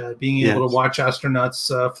watch. Being able to watch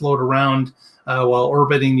astronauts float around while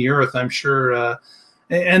orbiting the Earth, I'm sure.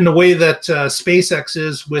 And the way that SpaceX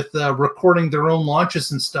is with recording their own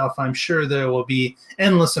launches and stuff, I'm sure there will be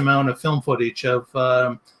endless amount of film footage of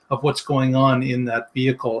what's going on in that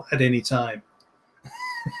vehicle at any time.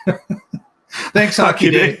 Thanks,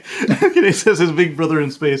 Hockey Day. Hockey Day says his big brother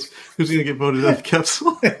in space who's going to get voted out of the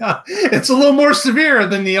capsule. Yeah, it's a little more severe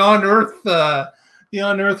than the on Earth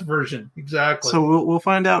version. Exactly. So we'll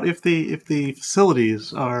find out if the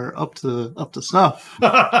facilities are up to snuff.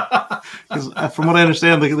 Because from what I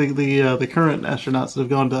understand, the current astronauts that have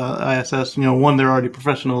gone to ISS, one, they're already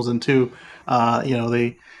professionals, and two,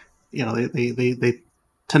 they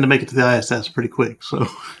tend to make it to the ISS pretty quick. So.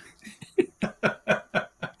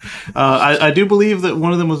 I do believe that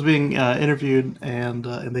one of them was being interviewed, and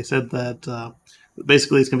they said that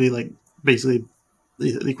basically it's going to be basically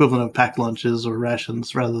the equivalent of packed lunches or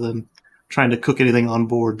rations, rather than trying to cook anything on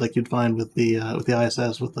board like you'd find with the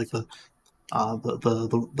ISS with the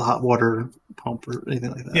hot water pump or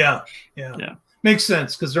anything like that. Yeah. Makes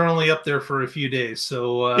sense, because they're only up there for a few days,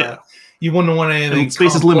 so you wouldn't want anything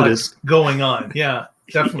space is limited going on. Yeah,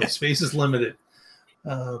 definitely. Space is limited.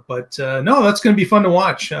 But no, that's going to be fun to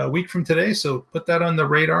watch a week from today. So put that on the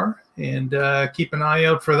radar and keep an eye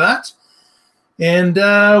out for that. And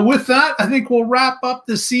with that, I think we'll wrap up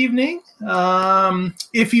this evening.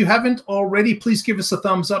 If you haven't already, please give us a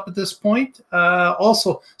thumbs up at this point.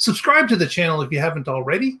 Also, subscribe to the channel if you haven't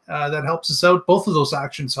already. That helps us out. Both of those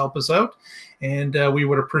actions help us out. And we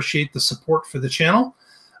would appreciate the support for the channel.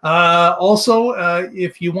 Also,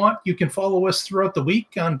 if you want, you can follow us throughout the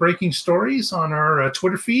week on breaking stories on our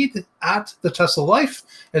Twitter feed at The Tesla Life,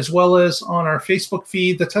 as well as on our Facebook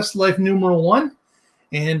feed, The Tesla Life #1.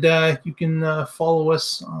 And you can follow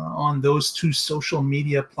us on those two social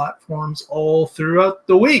media platforms all throughout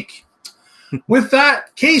the week. With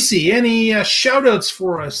that, Casey, any shout outs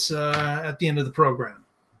for us at the end of the program?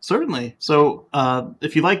 Certainly. So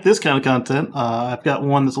if you like this kind of content, I've got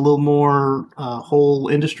one that's a little more whole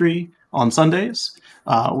industry on Sundays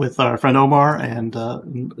with our friend Omar and a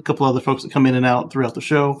couple other folks that come in and out throughout the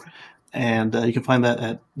show. And you can find that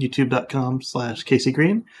at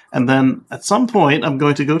youtube.com/CaseyGreen. And then at some point, I'm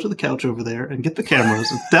going to go to the couch over there and get the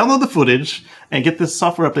cameras and download the footage and get this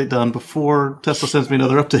software update done before Tesla sends me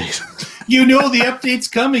another update. You know the update's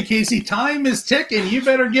coming, Casey. Time is ticking. You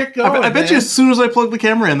better get going. I bet you as soon as I plug the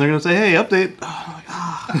camera in, they're going to say, hey, update.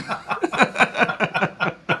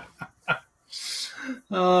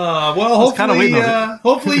 Well,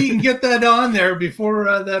 hopefully you can get that on there before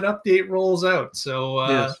that update rolls out. So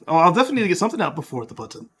yes. I'll definitely need to get something out before the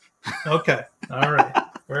button. Okay. All right.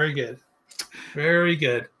 Very good. Very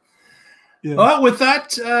good. Yeah. Well, with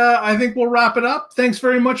that, I think we'll wrap it up. Thanks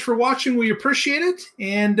very much for watching. We appreciate it.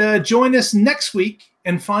 And join us next week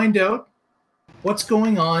and find out what's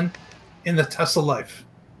going on in the Tesla Life.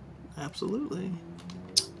 Absolutely.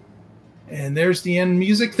 And there's the end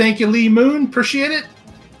music. Thank you, Lee Moon. Appreciate it.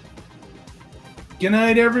 Good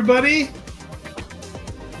night, everybody.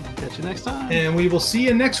 Catch you next time. And we will see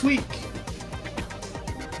you next week.